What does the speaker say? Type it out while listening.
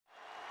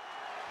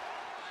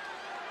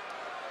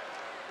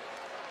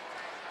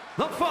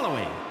The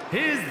following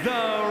is the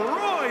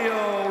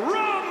Royal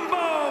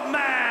Rumble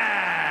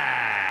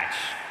match.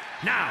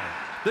 Now,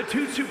 the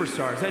two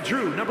superstars that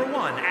drew number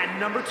 1 and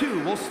number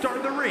 2 will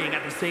start the ring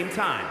at the same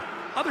time.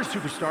 Other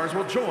superstars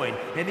will join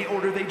in the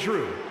order they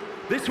drew.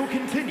 This will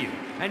continue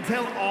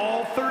until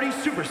all 30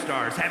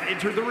 superstars have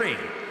entered the ring.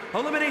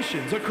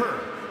 Eliminations occur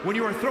when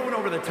you are thrown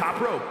over the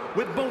top rope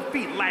with both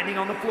feet landing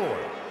on the floor.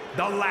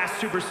 The last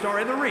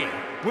superstar in the ring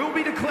will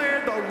be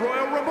declared the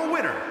Royal Rumble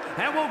winner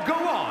and will go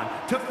on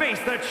to face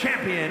the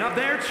champion of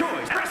their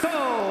choice,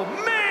 WrestleMania!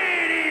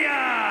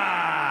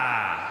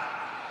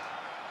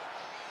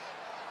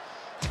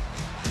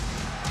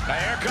 Now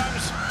here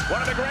comes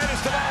one of the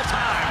greatest of all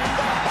time,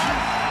 the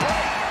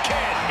Heartbreak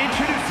Kid.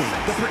 Introducing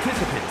the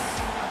participants.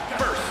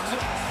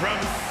 First,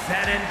 from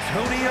San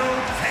Antonio,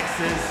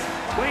 Texas,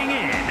 weighing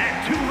in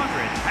at 227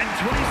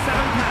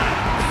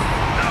 pounds,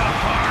 the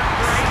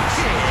Heartbreak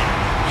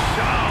Kid,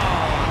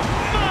 Shawn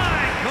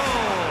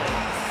Michaels.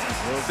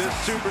 Well, this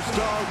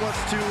superstar wants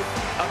to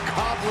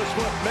accomplish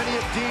what many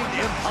have deemed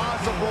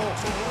impossible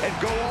and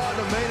go on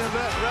to main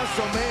event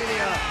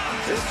WrestleMania.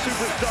 This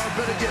superstar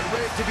better get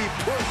ready to be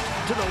pushed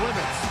to the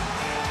limits.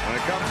 When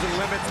it comes to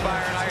limits,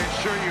 Byron, I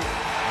assure you,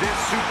 this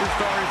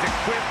superstar is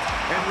equipped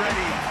and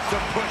ready to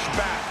push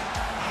back.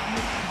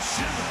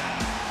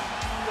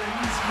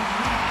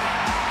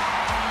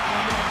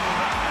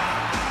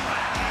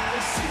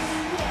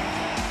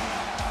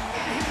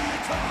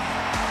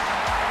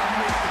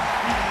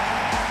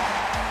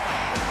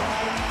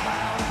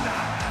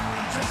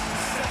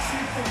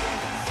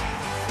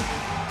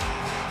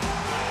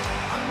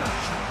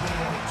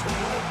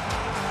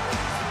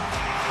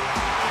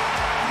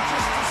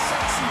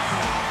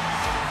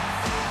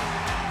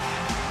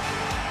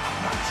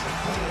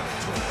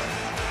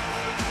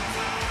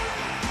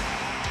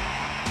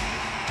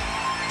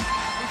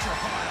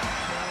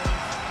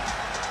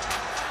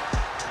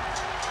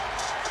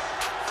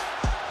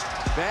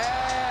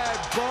 Bad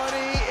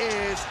Bunny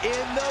is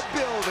in the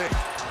building.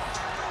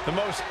 The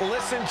most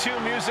listened to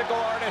musical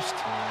artist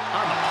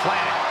on the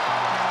planet.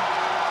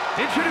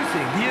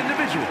 Introducing the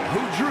individual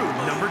who drew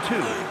number 2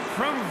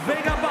 from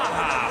Vega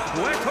Baja,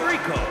 Puerto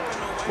Rico,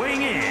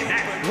 weighing in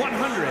at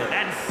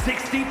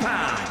 160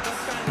 pounds,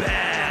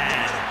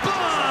 Bad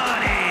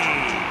Bunny.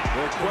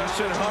 The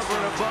question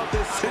hovering above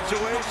this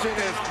situation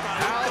is,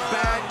 how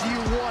bad do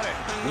you want it?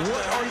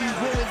 What are you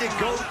willing to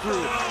go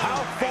through?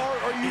 How far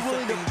are you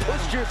willing to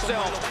push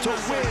yourself to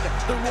win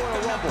the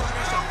Royal Rumble?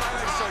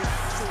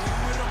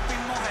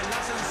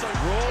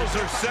 Rules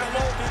are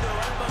simple.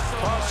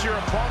 Toss your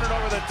opponent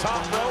over the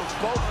top rope,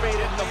 both feet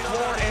hit the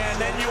floor, and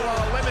then you are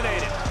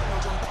eliminated.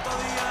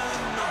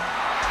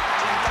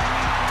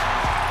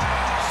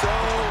 So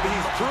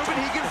he's proven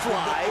he can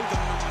fly.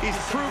 He's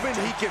proven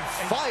he can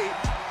fight.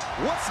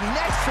 What's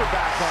next for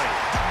Bad Bunny?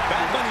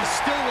 Bad Bunny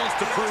still wants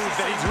to prove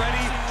that he's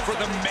ready for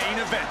the main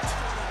event.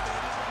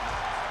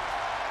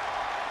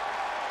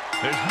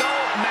 There's no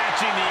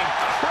matching the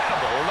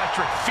incredible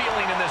electric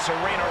feeling in this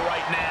arena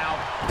right now.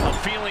 A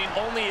feeling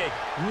only a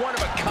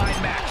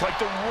one-of-a-kind match like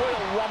the Royal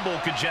Rumble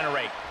could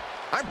generate.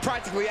 I'm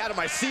practically out of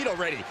my seat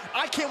already.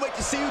 I can't wait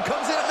to see who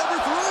comes in at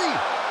number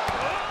 3.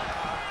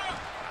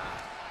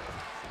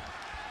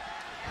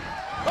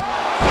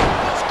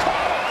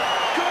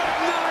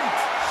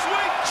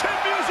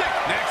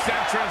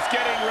 Entrance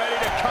getting ready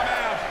to come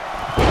out.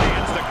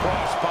 Lands the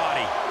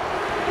crossbody.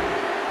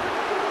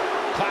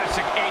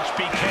 Classic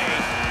HBK,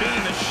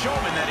 being the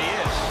showman that he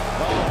is.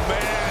 Oh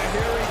man,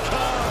 here he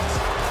comes.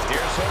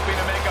 Here's hoping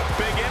to make a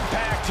big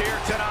impact here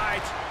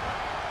tonight.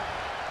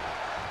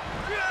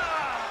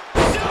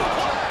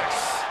 Suplex.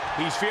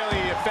 He's feeling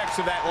the effects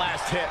of that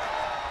last hit.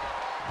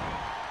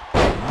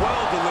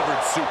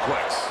 Well-delivered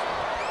suplex.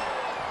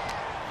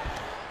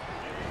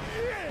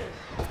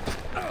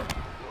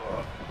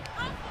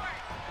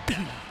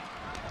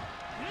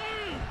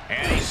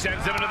 And he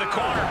sends him into the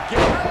corner.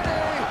 Get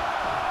ready!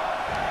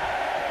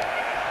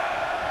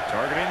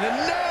 Targeting the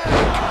neck!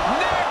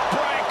 Neck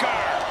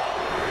breaker!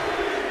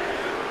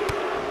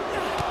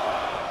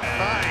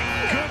 My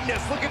goodness,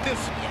 look at this.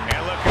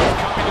 And look who's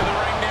coming to the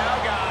ring now,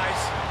 guys.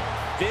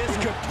 This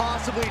could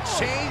possibly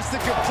change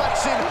the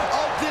complexion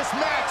of this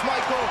match,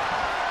 Michael.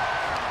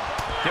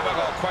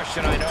 Difficult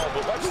question, I know,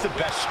 but what's the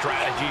best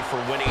strategy for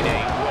winning a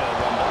Royal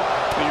Rumble?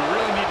 You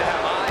really need to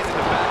have eyes in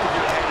the back of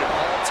your head at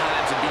all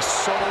times and be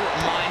so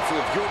mindful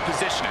of your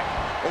positioning.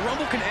 A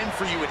Rumble can end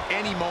for you at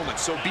any moment,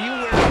 so be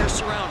aware of your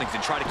surroundings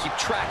and try to keep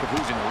track of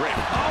who's in the ring.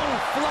 Oh,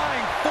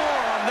 flying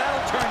forearm,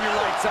 that'll turn your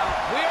lights out.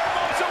 We are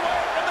moments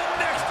away from the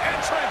next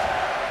entrant.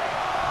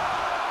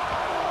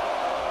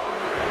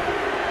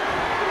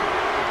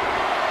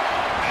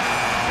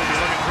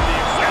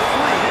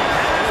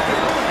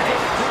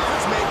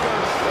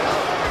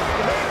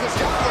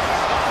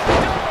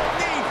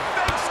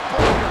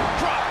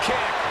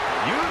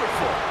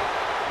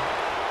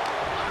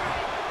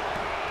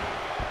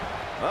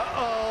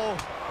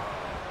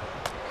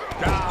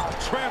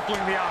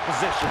 Trampling the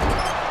opposition.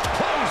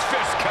 Closed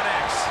fist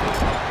connects.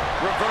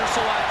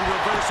 Reversal after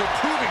reversal,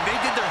 proving they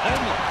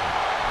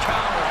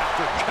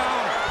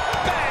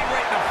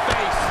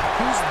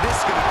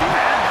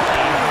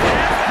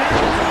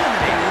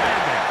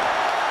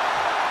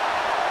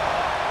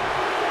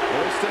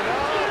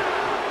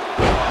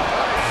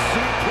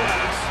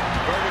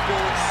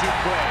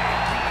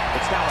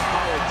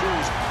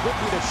injuries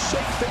looking to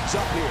shake things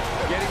up here.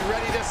 Getting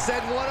ready to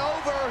send one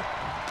over.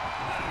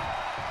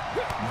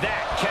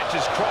 That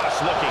catches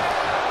Cross looking.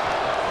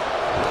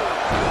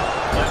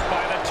 Left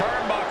by the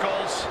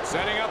turnbuckles.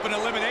 Setting up an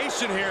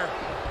elimination here.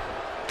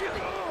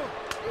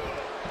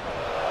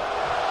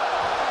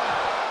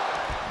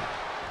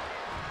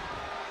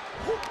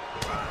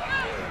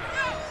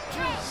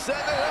 Set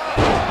it up.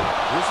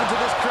 Listen to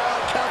this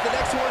crowd count the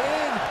next one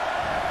in.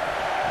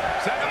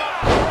 Set him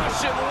up.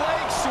 Russian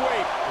leg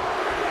sweep.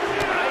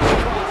 Nice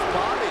cross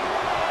body.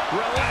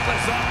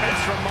 Relentless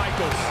offense from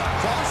Michaels.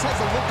 Cross has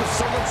a look of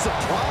someone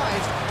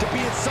surprised to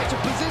be in such a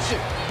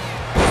position.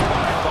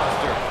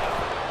 Buster.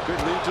 Could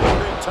lead to a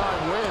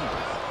big-time win.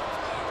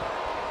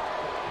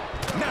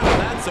 Now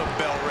that's a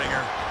bell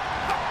ringer.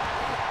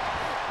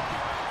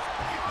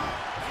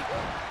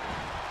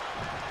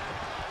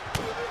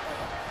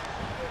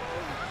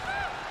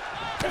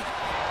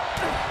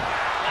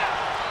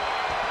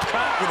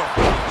 Caught with a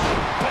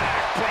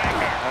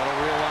backbreaker. That'll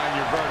realign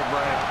your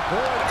vertebrae.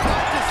 Boy,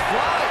 practice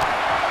fly.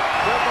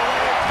 They're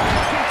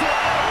looking to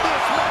end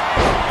this match.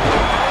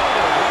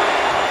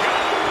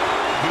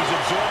 He's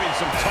absorbing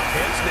some tough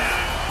hits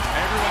now.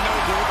 Everyone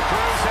knows the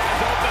Cruz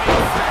has opening.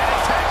 Bad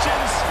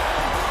intentions.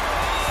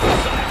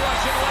 side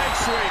Russian leg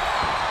sweep.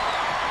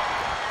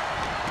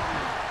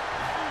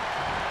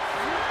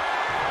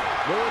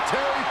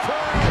 Military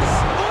press.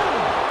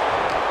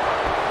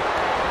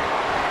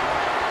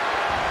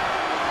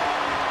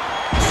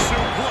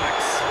 Suplex.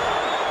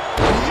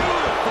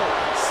 Beautiful.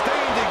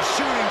 Standing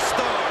shooting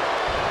star.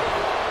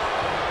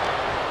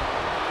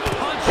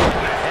 Punch in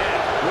the head.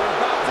 We're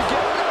about to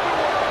get another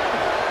one.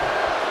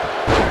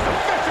 There's a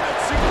fisherman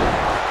suplex.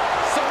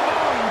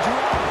 Samoan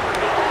drop.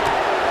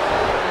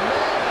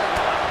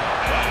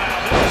 Well, now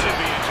this should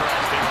be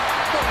interesting.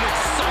 What an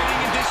exciting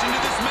addition to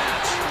this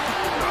match.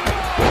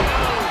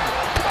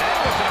 That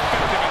was an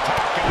effective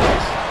attack,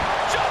 guys.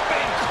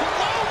 Jumping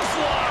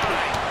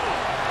clothesline.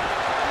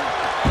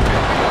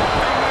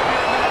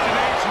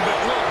 Imagination, but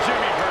little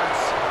Jimmy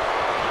hurts.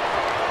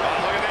 Oh,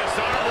 look at this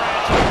arm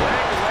wrench.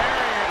 Leg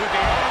lariat with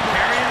the arm wrench.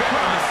 Karrion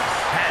Kross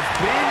has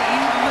been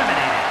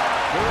eliminated.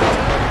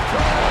 Military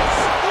press.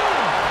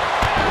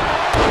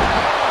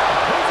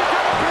 Who's it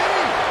gonna be?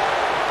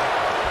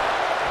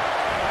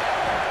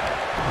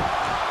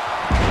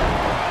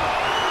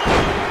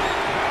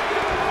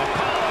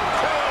 Apollo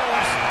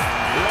Crews.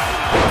 Loves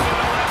to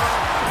deliver.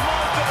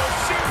 Multiple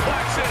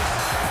suplexes.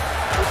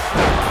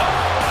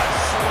 Oh, a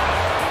slap.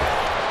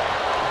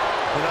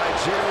 The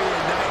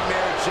Nigerian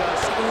nightmare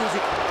just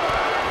oozing.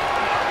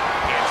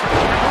 It's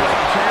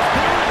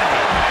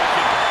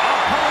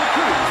Apollo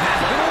Crews has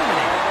been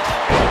eliminated.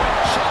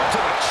 Shot to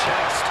the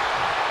chest.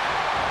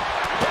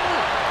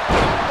 Boom.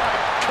 Oh my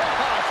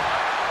God.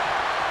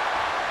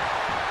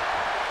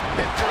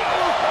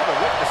 I'm a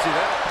witness to see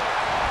that.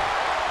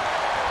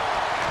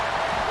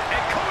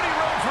 And Cody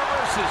Rhodes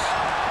reverses.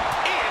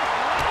 In.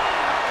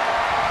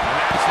 And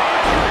that's the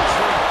entrance.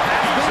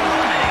 He's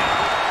eliminated.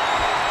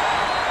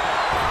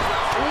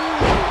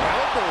 Ooh,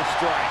 elbow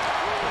strike.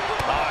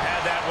 Oh,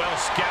 had that well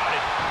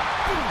scouted.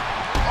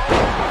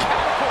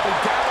 Catapulted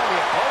down on the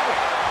opponent.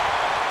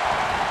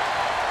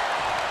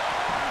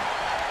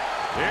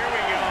 Here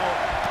we go.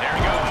 There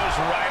he goes,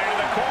 right into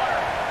the corner.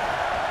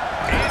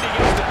 And he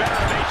gets the better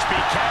of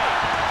HBK.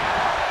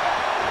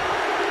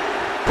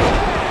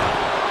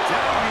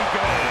 Down he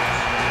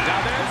goes. Now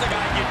there's a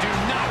guy you do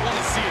not want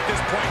to see at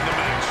this point in the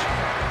match.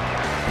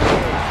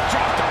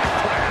 Dropped on the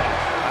ground.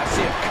 I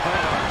see a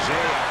cut on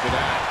Jay after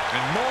that.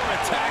 And more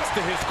attacks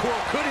to his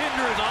core could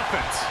hinder his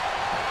offense.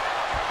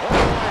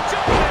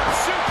 Jumping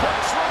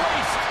suplex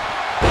released.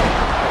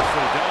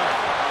 Nicely done.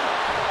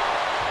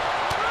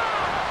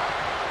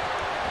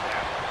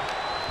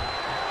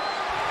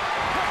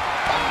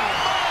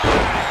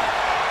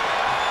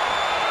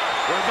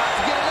 We're about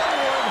to get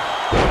another one.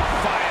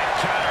 Defiant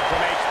counter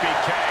from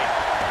HBK.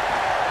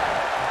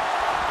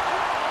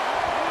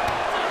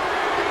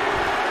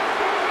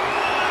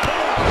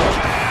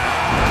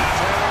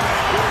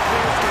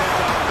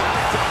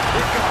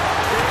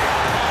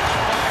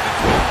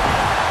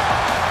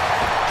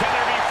 Can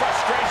there be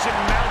frustration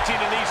mounting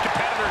in these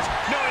competitors,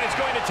 knowing it's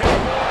going to take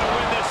more to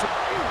win this?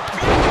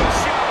 Beauty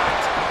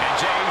shot. And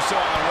James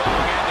saw on the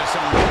wrong end of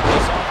some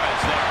reckless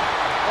offense there.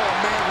 Oh,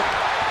 man.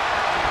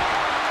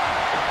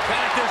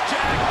 Cactus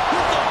Jack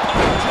with the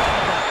punch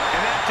driver.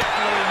 And that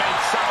definitely made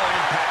solid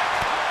impact.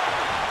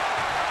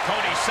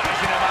 Cody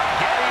sizing him up,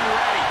 getting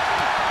ready.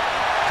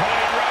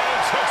 Cody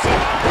Rhodes hooks him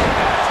up.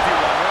 Nasty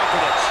one right to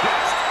the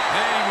chest.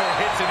 Any more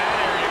hits in that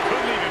area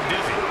could leave him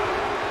dizzy.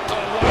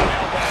 Oh, what an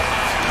elbow.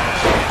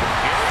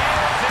 Here he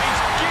is, and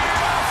he's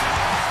geared up.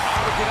 I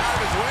would get out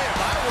of his way if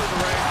I were in the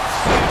ring.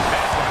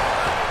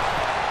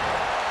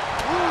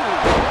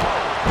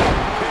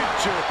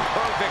 Picture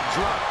perfect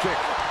drop kick.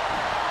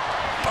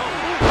 Oh,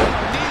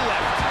 knee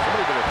left.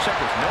 Somebody better check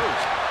his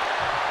nose.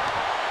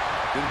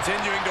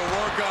 Continuing to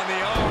work on the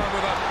arm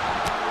with a...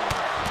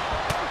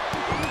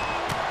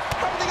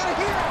 How are they going to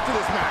hear after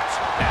this match?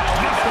 Now,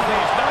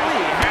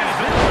 Ali has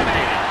been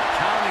eliminated.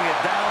 Counting it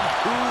down.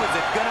 Who is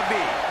it going to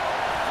be?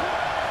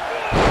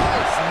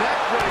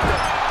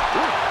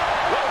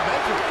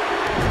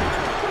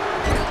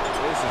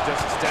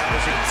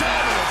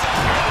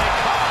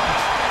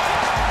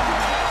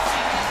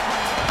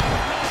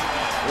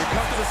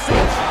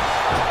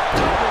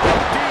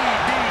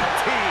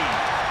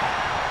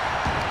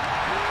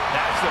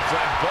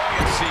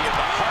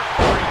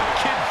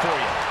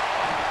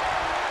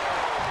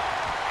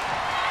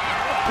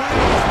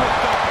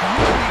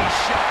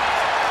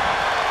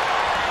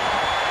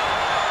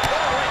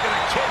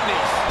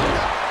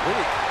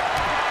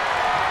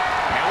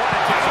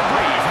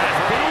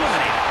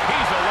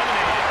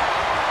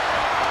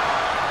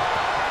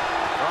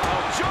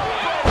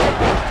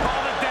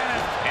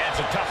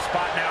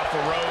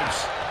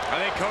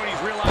 Cody's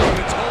realizing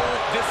the toll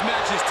this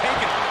match has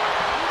taken on him.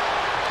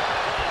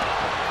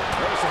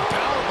 There's some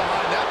power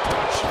behind that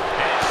punch.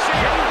 And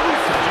Jey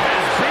Uso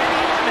has been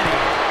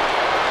eliminated.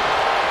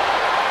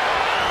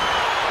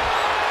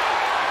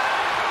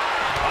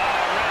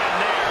 Right in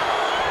there.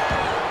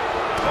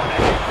 What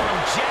a hit from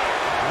Jey.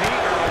 Knee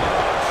early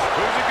punch.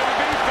 Who's it going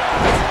to be,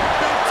 fellas?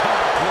 Big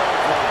time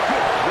bloodline.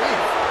 Good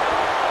grief.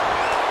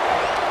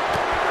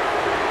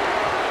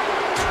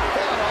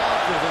 Fought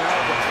off with an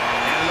elbow.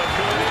 And look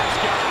who it is,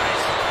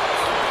 guys.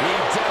 He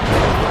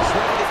definitely was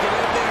ready to get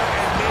in there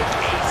and make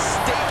a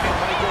statement,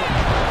 Michael.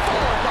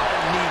 Followed by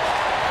a knee.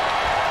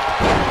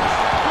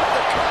 With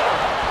the cutter.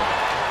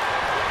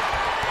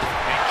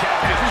 And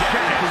Captain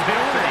Jack has been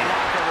back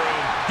to the eliminated. locker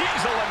room.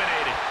 He's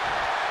eliminated.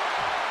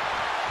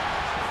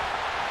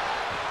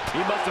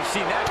 He must have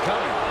seen that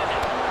coming.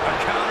 A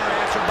counter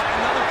answered by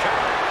another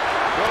counter.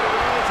 Cody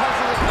Rhodes has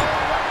his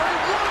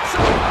opponent once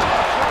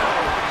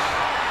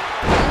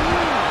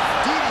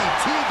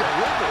DDT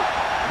delivered.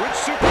 Which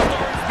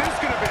superstar is this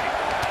going to be?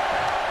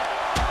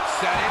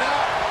 Set it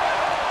up.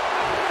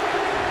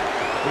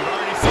 We've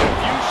already seen a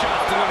few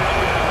shots delivered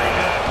in the ring.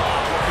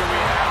 What do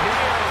we have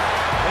here?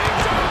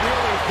 Things are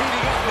really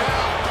heating up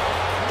now.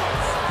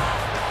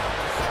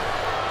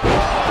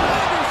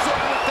 Anderson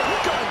with the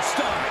gun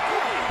stun.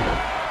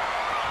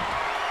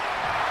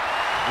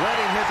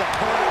 Letting his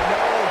opponent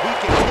know he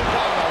can take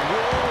on the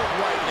world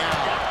right now.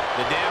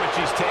 The damage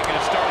he's taken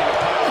is starting to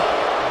pile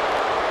up.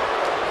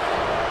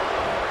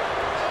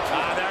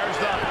 There's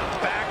the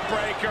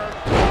backbreaker.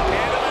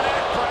 Into the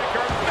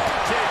neckbreaker.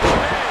 Vintage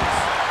Miz.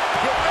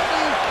 Get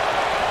ready.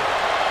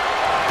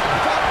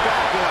 Cut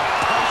back with a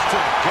punch to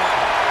the gut.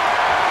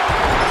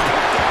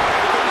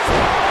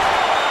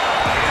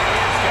 Here he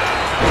is,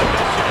 guys. On a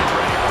mission and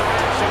ready for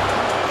action.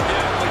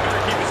 Definitely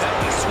better keep his head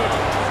on the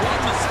swivel.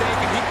 One mistake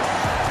and he...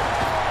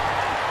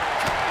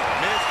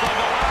 Miz from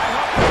the high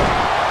hook.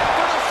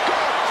 For the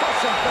skull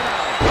crushing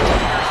down.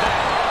 Here's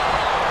that.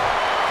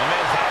 The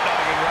Miz hot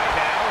dogging right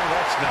now, and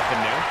that's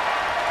nothing new.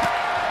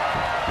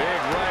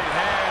 Big right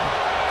hand.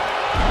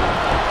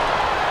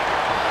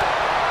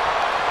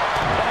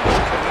 Punch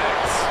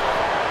connects.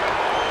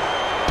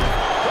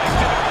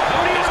 Placed it.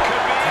 This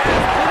could be it.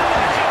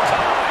 Elimination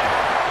time.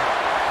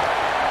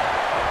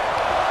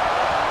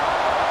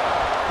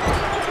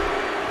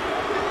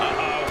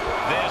 Uh-oh.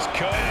 This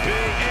could be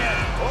it.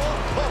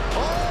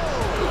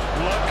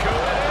 Look who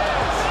it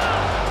is.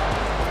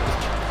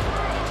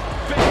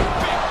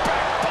 Big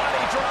back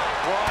body drop.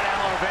 Broad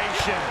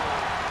elevation.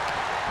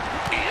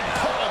 And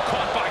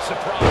caught by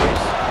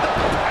surprise.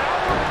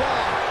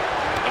 Powerbomb.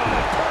 Oh,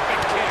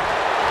 perfect kick.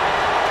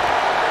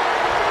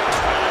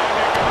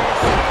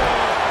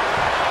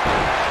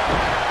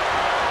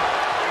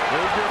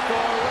 Figure 4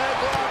 leg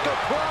lock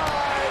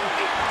applied.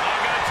 I'm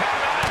gonna tap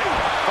out.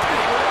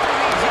 Fighting whatever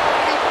he's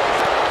already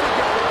placed it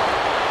together.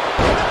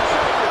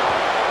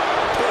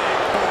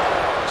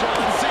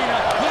 John Cena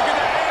looking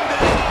to end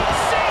this.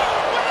 Cena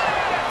with an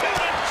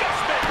attitude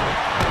adjustment.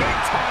 Big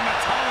time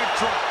atomic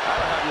drop.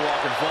 That'll have you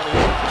walking funny.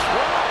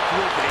 Drop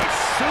with a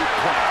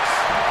suplex.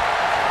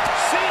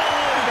 Cena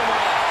wins the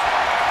off.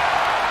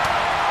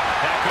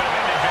 That could have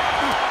ended bad.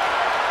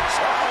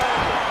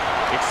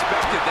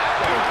 Expected that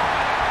way.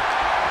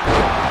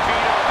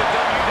 Feed off the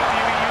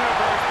WWE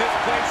Universe. This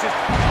place is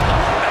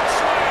that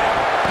slam.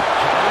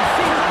 John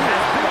Cena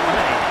has been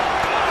eliminated.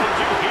 Did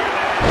you hear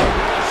that?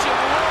 Russian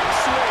leg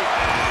sweep.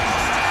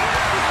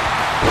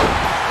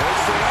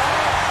 Puts it out.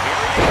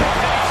 Here he is.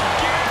 Nice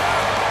kick.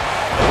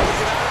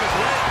 Takes it out of his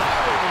leg.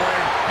 Highway to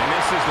ring. And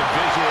this is the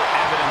visual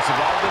evidence of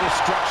all the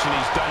destruction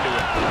he's done to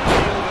him.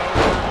 Keeled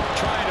over,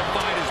 trying to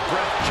find his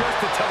breath just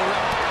to tell the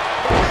ref.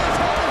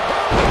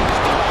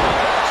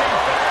 Watching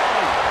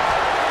fairly.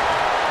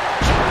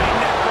 Giant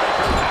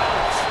neckbreaker.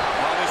 Ouch.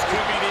 Well, this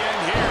could be the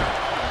end here.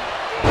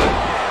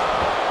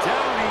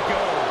 Down he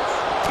goes.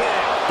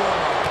 Big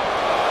boom.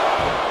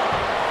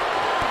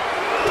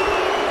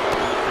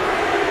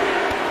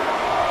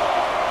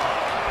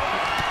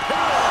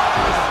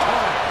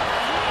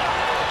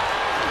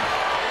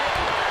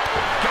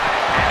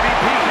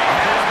 MVP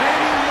has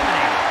been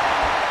eliminated.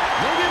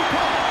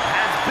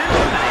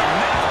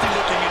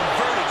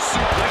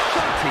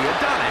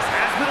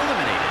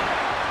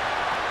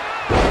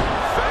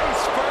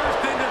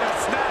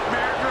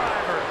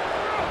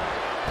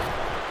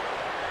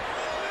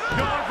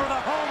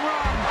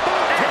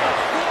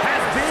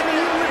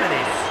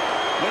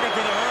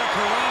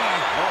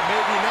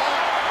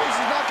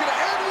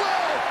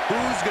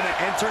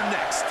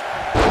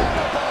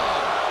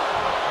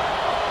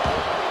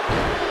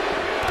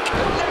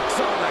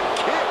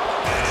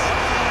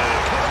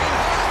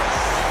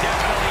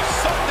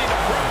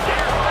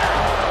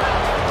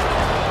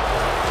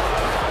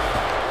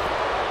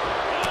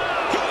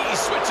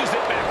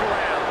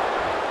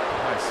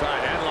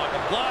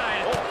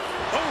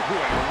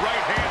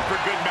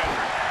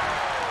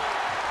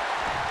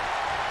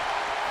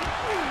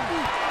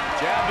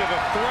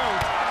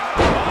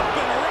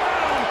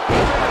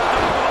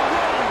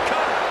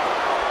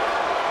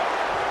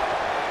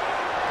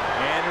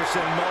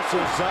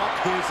 up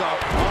his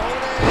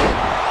opponent.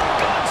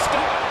 Good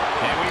start.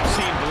 And we've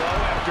seen blow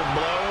after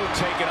blow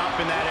taken up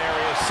in that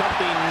area.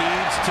 Something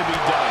needs to be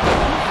done.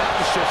 You have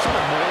to show some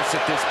remorse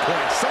at this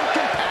point, some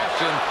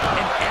compassion,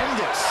 and end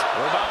this.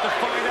 We're about to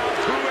find out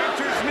who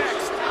enters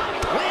next.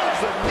 Lands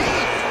the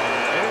knee.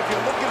 And if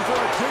you're looking for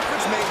a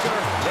difference maker,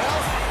 well,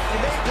 you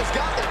may have just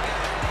got it.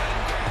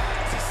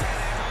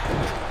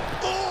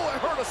 Oh, I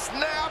heard a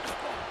snap.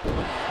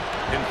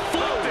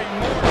 Inflicting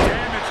more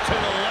damage to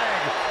the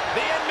leg.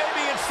 The end may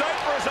be in sight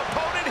for his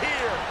opponent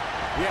here.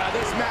 Yeah,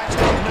 this match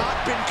has not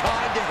been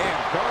kind to him.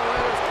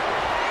 Carlos.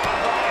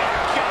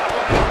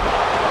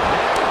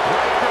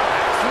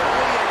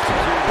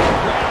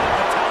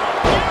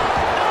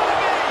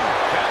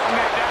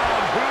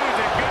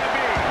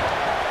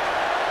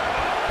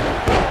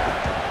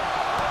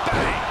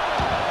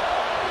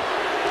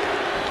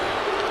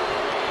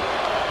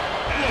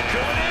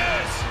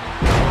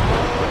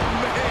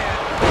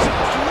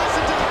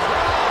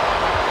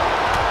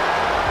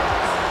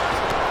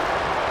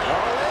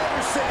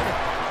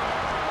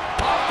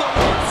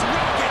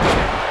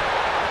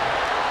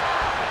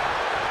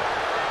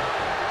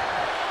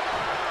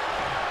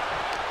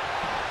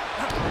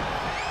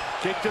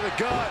 Kick to the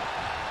gut.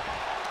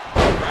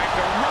 Cracked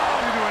a roll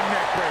into a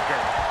neck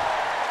breaker.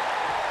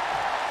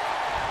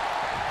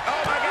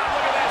 Oh my God,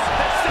 look at this.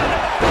 The center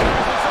back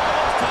is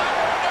almost time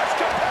for our next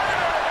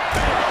competitor.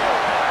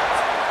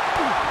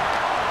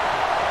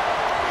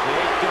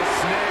 Take the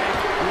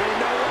snake. We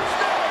know what's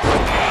next.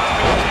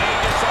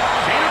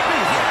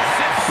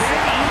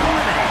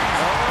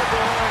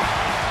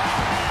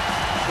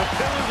 The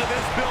pillars of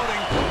this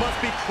building must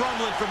be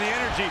crumbling from the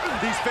energy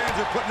these fans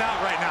are putting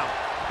out right now.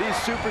 These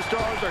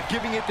superstars are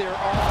giving it their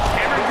all.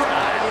 Cameron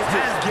Grimes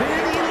has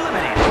been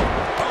eliminated.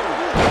 Oh,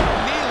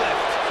 knee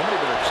lift.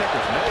 Somebody better check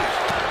his nose.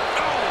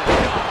 Oh,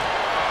 God.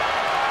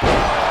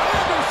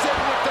 Anderson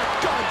with the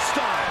gun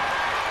style.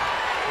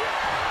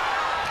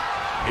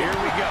 Here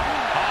we go.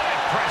 Oh,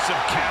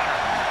 impressive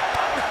counter.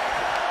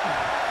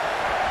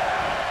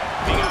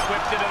 He gets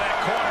whipped into that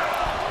corner.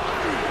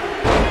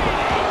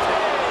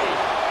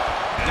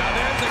 Now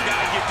there's a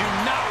guy you do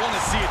not want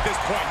to see at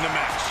this point in the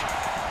match.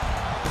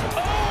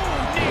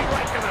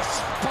 Right to the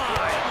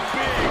spine.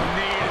 Big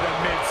knee to the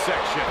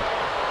midsection.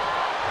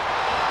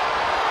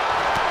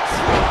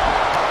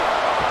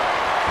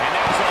 And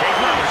that's all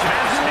at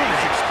the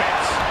snake's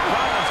expense.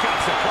 Rollins got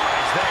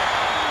surprise there.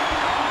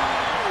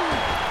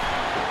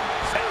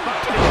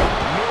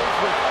 Moves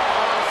with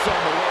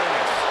awesome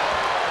awareness.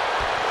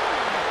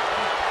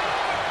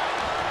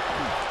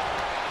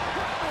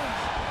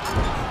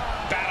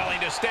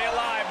 Battling to stay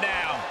alive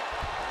now.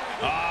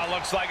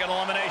 Looks like an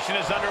elimination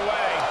is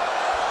underway.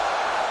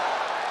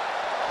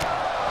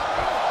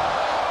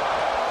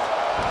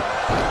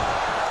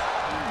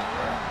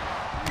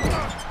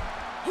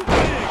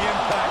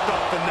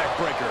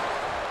 Breaker.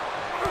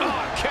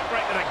 Oh, kick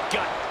right to the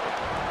gut.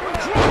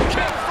 Drop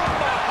kick from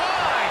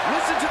behind.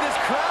 Listen to this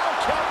crowd.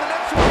 Count the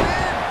next one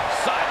in.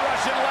 Side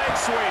Russian leg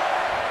sweep.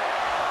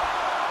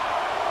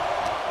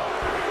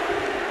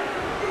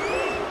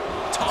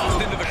 Tossed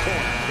into the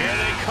corner. Here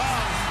they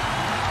come.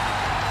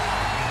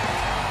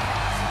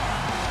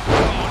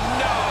 Oh,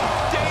 no.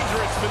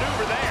 Dangerous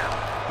maneuver there.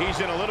 He's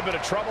in a little bit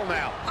of trouble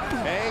now.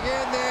 Hang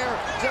in there.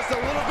 Just a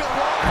little bit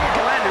longer.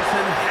 Michael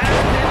Anderson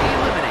has been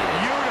eliminated.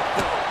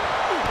 Beautiful.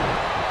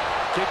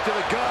 Kick to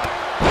the gut.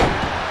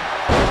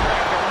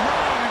 Cracked a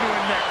roll into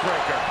a neck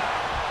breaker.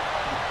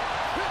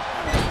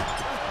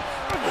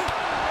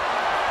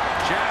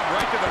 Jab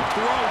right to the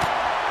throat.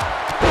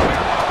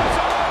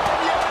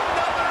 Yet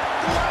another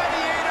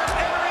gladiator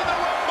entering the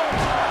Rumble.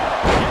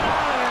 Get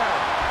out of there.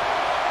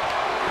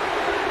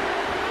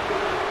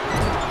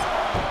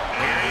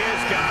 Here he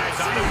is, guys,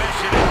 on the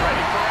mission and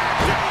ready for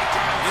action.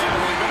 Yeah,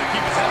 we better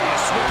keep his head on a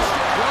switch.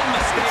 One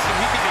mistake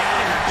and he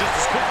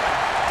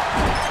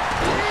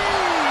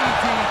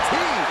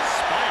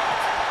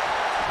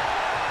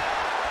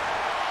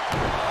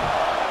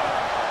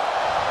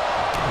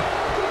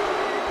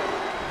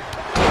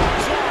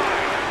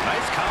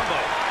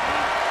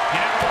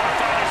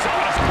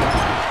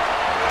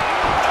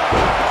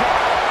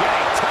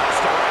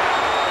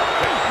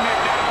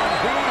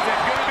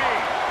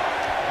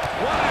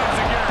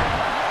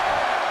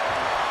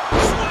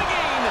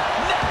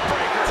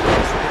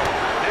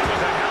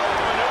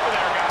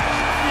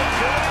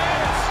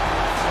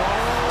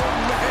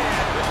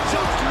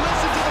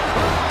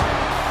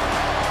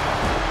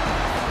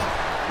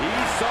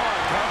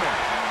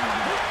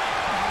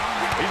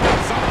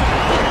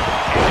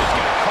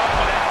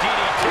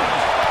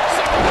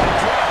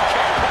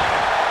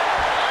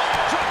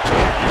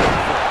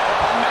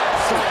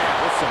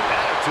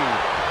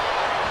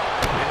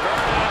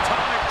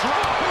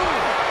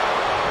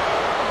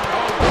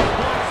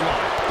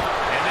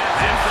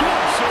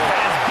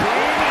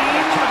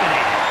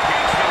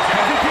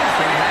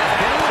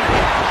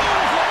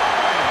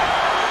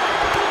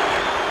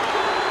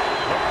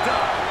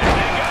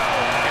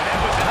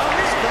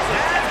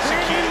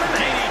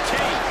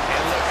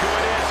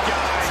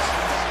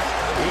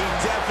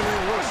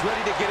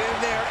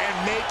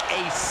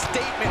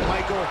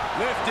Michael.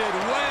 Lifted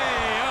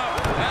way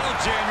up. That'll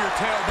jam your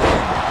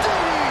tailbone.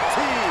 DDT.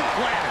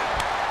 Planted.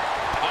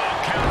 Oh,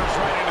 counters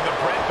right into the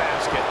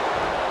breadbasket.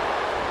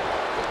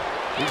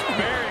 He's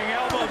burying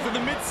elbows in the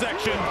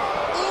midsection.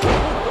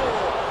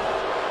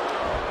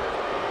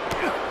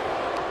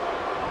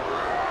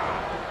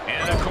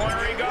 In the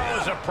corner he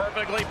goes, a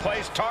perfectly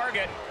placed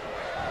target.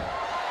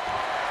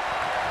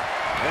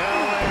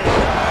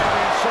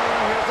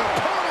 Showing his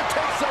opponent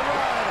takes a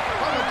ride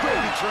on the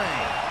gravy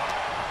train.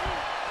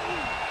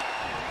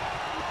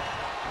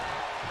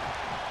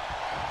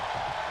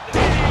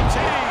 DDT.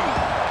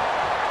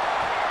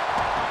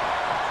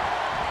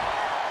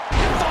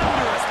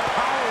 Thunderous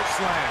power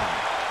slam.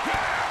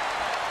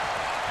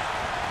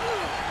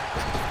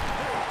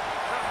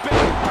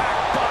 Big back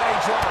body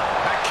drop.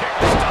 That kick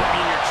will stop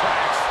you in your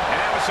tracks. And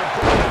that was some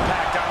good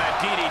impact on that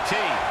DDT.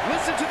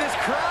 Listen to this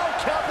crowd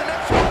count the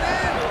next one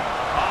in.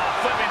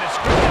 Flipping the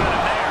script on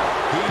him there.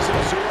 He's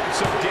absorbed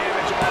some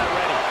damage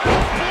already.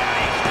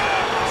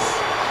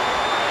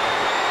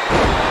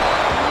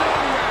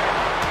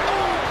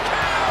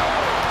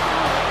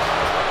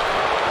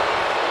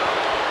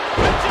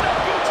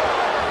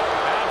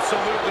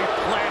 Absolutely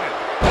planted.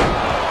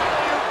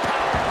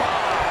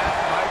 That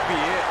might be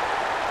it.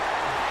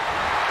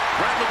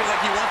 Brad looking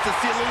like he wants to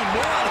see a little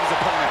more out of his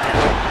opponent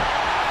here.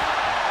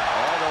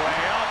 All the way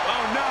up.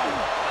 Oh, no.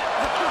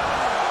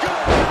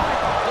 Good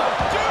night.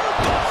 Dude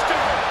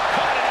buster.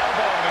 Caught an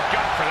elbow in the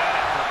gut for that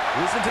effort.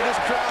 Listen to this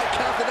crowd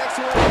count the next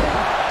one in.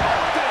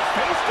 Big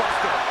face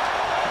buster.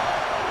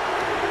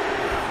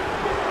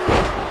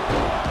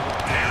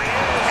 There he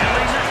is.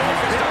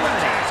 Focused on the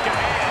task at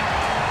hand.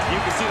 You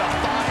can see the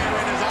fire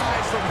in his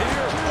eyes from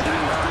here.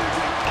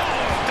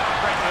 Oh, stop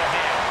right to the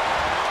head.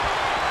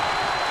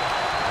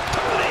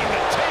 Turning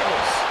the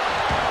tables.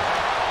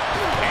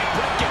 And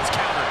Brett gets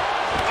countered.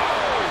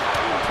 Oh,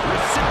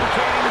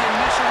 reciprocating the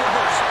initial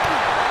reversal.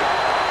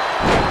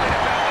 Belly to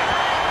belly.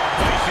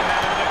 Placing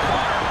that into the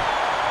corner.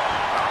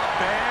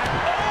 Up and,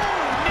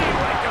 oh, knee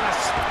right to the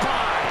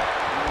spine.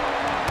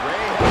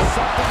 Ray has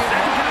something in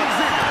mind.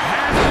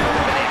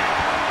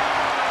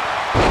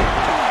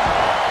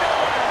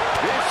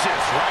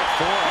 Vicious right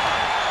forearm.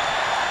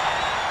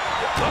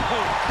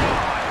 Oh,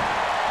 God.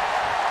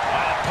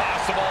 A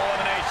possible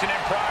elimination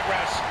in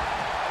progress.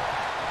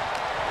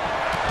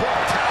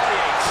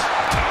 Retaliates.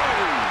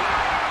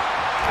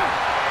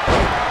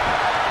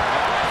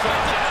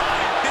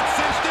 It's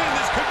cinched in.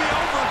 This could be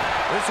over.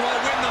 This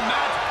won't win the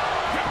match.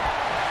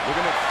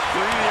 Looking to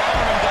free the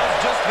arm and does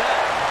just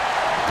that.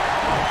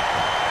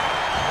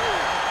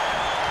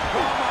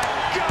 Oh, my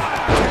God.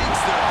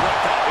 Takes their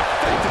breath out.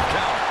 Effective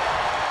counter.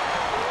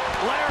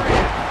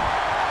 Lariat.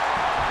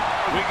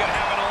 We could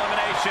have an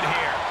elimination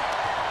here.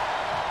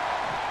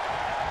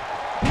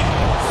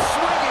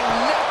 Swinging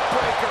neck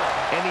breaker.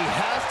 And he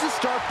has to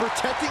start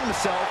protecting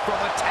himself from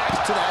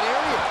attacks to that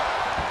area.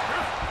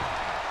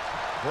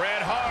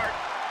 Bret Hart.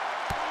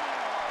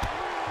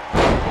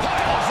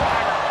 Pile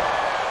driver.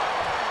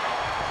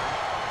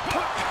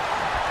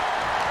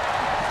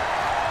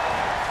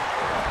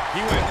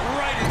 He went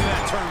right into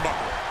that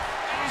turnbuckle.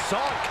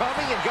 Saw it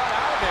coming and got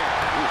out of there.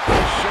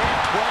 Short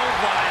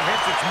 12 line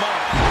hits its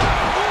mark.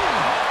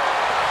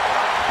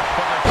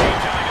 Booker T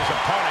telling his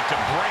opponent to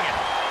bring it.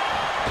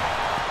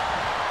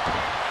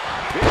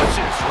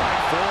 Vicious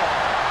right forearm.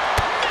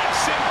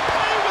 Makes him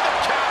pay with a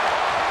counter.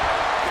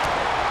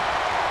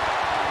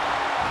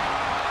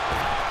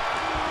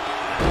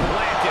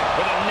 Planted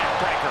with a neck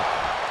breaker.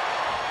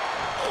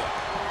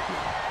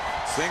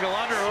 Single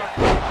underhook.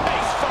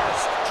 Face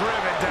first.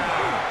 Driven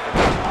down.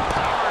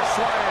 Power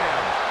slam.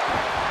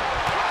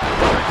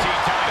 Booker T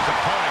telling his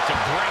opponent to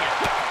bring it.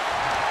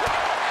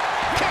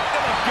 Kick to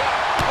the gut.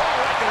 Oh,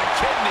 right to the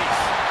kidneys.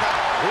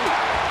 Ooh,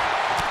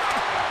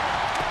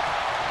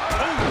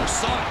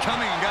 saw it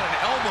coming and got an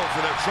elbow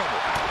for their trouble.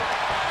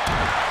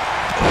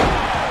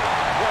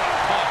 What a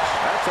punch.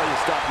 That's how you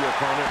stop your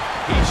opponent.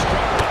 He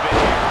struggled a bit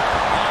here.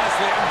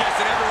 Honestly, I'm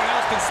guessing everyone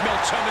else can smell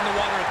chum in the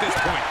water at this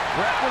point.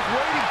 Brett was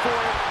waiting for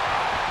it.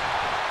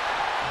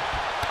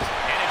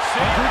 And it's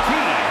Booker T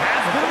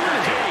has been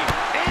eliminated.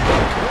 And the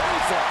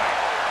clothesline.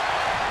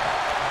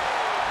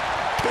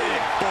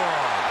 big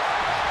forearm.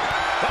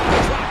 Oh,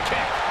 drop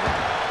kick.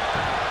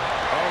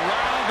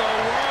 Around the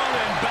world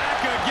and back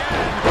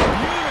again.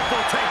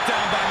 Beautiful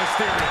takedown by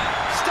Mysterio.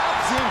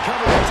 Stops the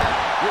incoming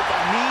attack with a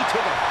knee to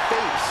the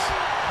face.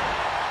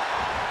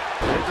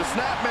 There's a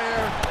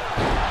snapmare.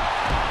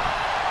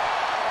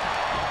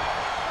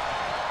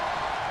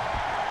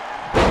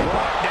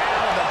 Brought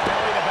down the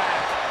belly to back.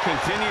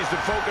 Continues to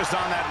focus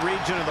on that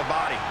region of the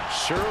body.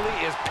 Shirley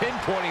is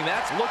pinpointing.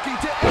 That's looking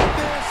to end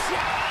this.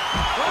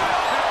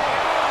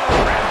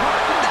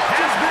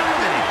 Has been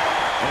eliminated.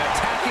 And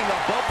attacking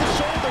above the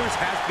shoulders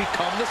has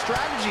become the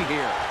strategy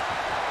here.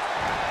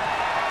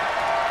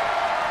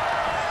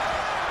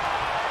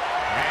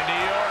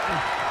 Randy Orton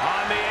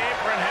on the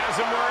apron has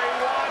him where he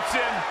wants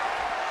him.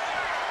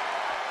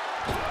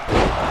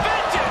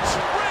 Vintage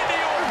Randy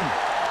Orton.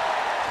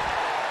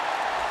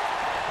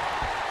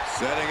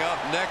 Setting up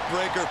neck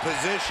breaker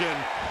position.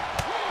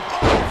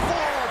 Oh,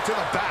 to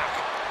the back.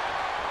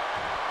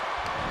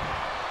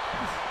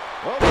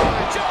 Oh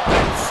my,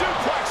 jumping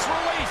suplex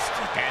released.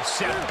 And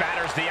Seth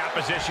batters the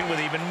opposition with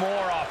even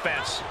more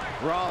offense.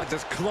 Rollins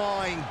is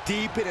clawing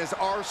deep in his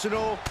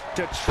arsenal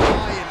to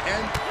try and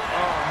end.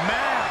 Oh,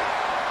 man.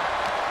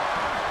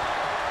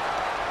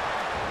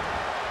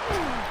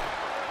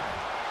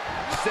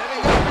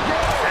 Setting up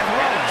again. And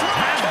Rollins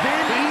has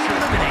been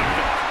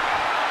eliminated.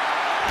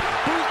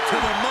 Boot to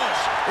the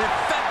mush.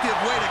 Effective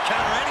way to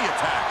counter any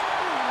attack.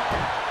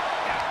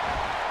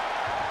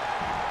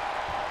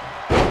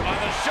 On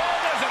the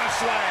shoulders and a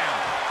slam.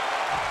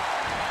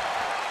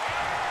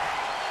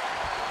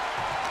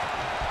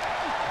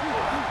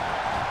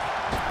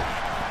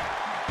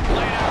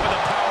 Laid out with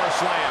a power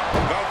slam.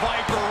 The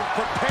Viper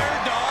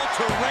prepared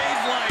to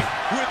raise light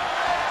with...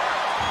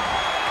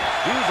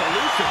 He was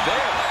elusive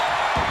there.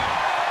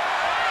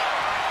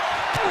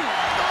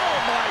 Oh,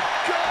 my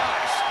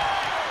gosh.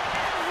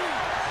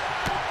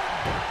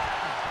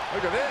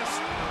 Look at this.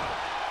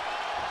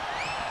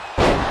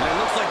 And it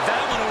looks like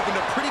that one opened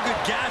a pretty good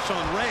gash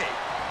on Ray.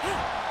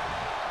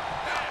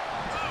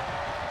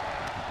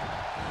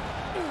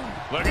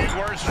 Looking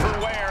worse for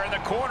wear in the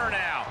corner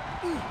now.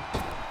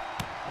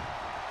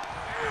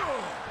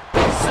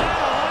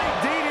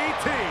 Satellite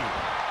DDT.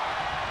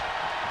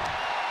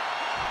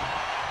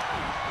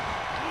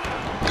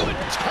 Good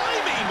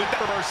timing with that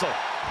reversal.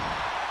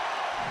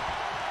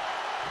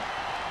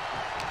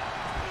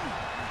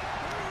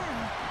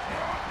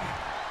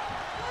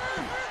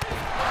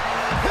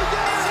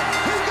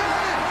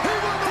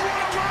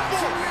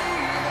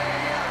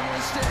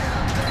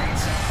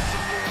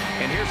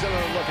 And here's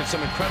another look at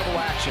some incredible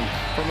action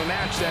from a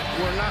match that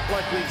we're not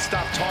likely to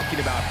stop talking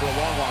about for a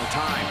long, long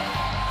time.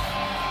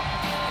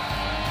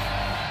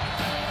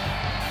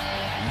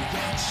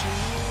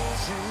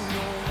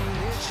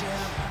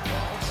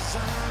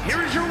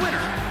 Here is your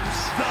winner,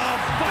 the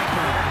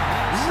Viper,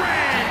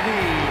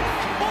 Randy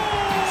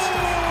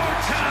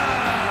Orton!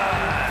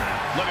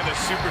 Look at the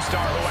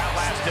superstar who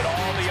outlasted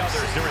all the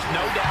others. There is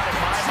no doubt in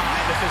my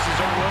mind that this is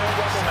a Royal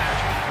Rumble match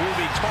we'll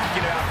be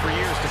talking about for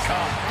years to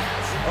come.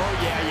 Oh,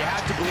 yeah, you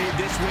have to believe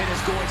this win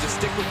is going to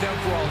stick with them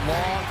for a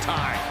long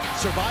time.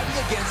 Surviving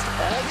against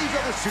all these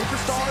other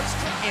superstars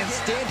and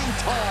standing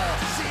tall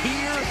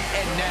here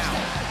and now.